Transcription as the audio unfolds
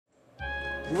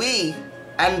We,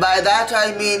 and by that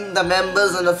I mean the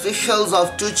members and officials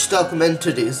of Tuch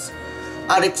Documentaries,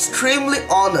 are extremely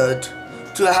honored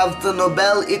to have the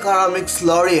Nobel Economics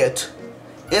Laureate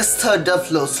Esther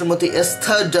Duflo, Sreemati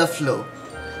Esther Duflo,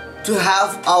 to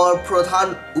have our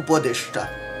Pradhan Upadeshta.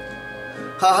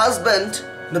 Her husband,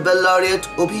 Nobel Laureate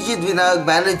Abhijit Vinayak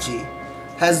Banerjee,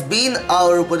 has been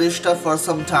our Upadeshta for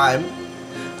some time,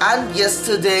 and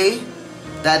yesterday,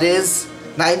 that is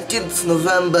 19th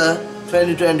November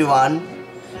 2021,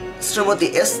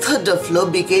 Sreemati Esther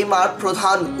Duflo became our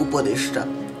Pradhan Upadeshta.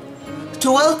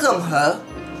 To welcome her,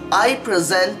 I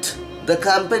present the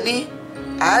company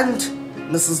and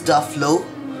Mrs. Duflo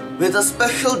with a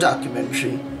special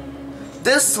documentary.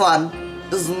 This one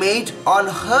is made on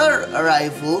her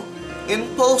arrival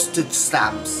in postage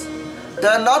stamps.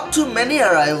 There are not too many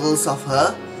arrivals of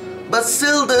her, but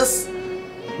still this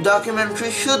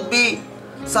documentary should be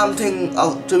something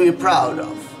to be proud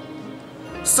of.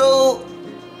 So,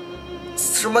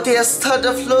 Sreemati Esther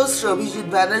Duflo, Sri Abhijit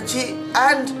Banerjee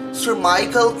and Sir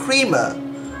Michael Creamer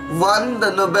won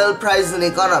the Nobel Prize in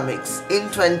Economics in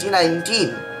 2019.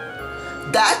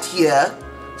 That year,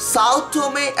 Sao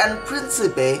Tome and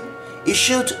Principe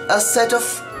issued a set of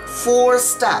 4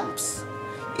 stamps.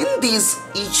 In these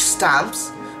each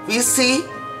stamps, we see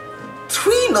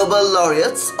 3 Nobel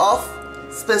laureates of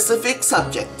specific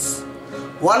subjects.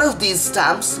 One of these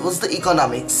stamps was the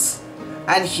economics,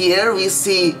 and here we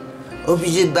see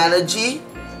Abhijit Banerjee,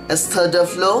 Esther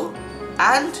Duflo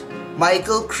and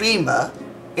Michael Creamer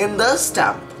in the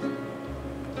stamp.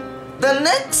 The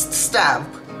next stamp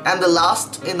and the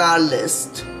last in our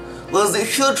list was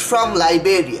issued from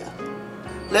Liberia.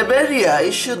 Liberia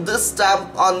issued this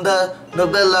stamp on the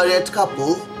Nobel laureate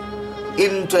couple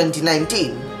in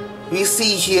 2019. We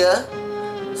see here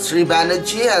Sri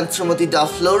Banerjee and Sreemati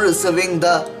Duflo receiving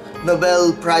the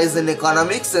Nobel Prize in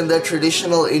Economics in their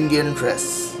traditional Indian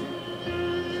dress.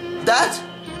 That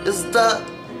is the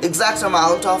exact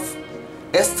amount of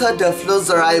Esther Duflo's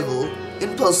arrival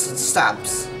in postage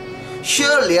stamps.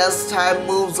 Surely as time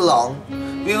moves along,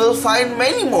 we will find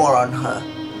many more on her.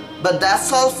 But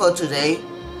that's all for today,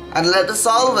 and let us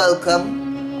all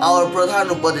welcome our Pradhan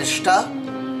Upadeshta,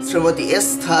 Sreemati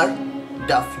Esther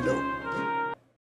Duflo.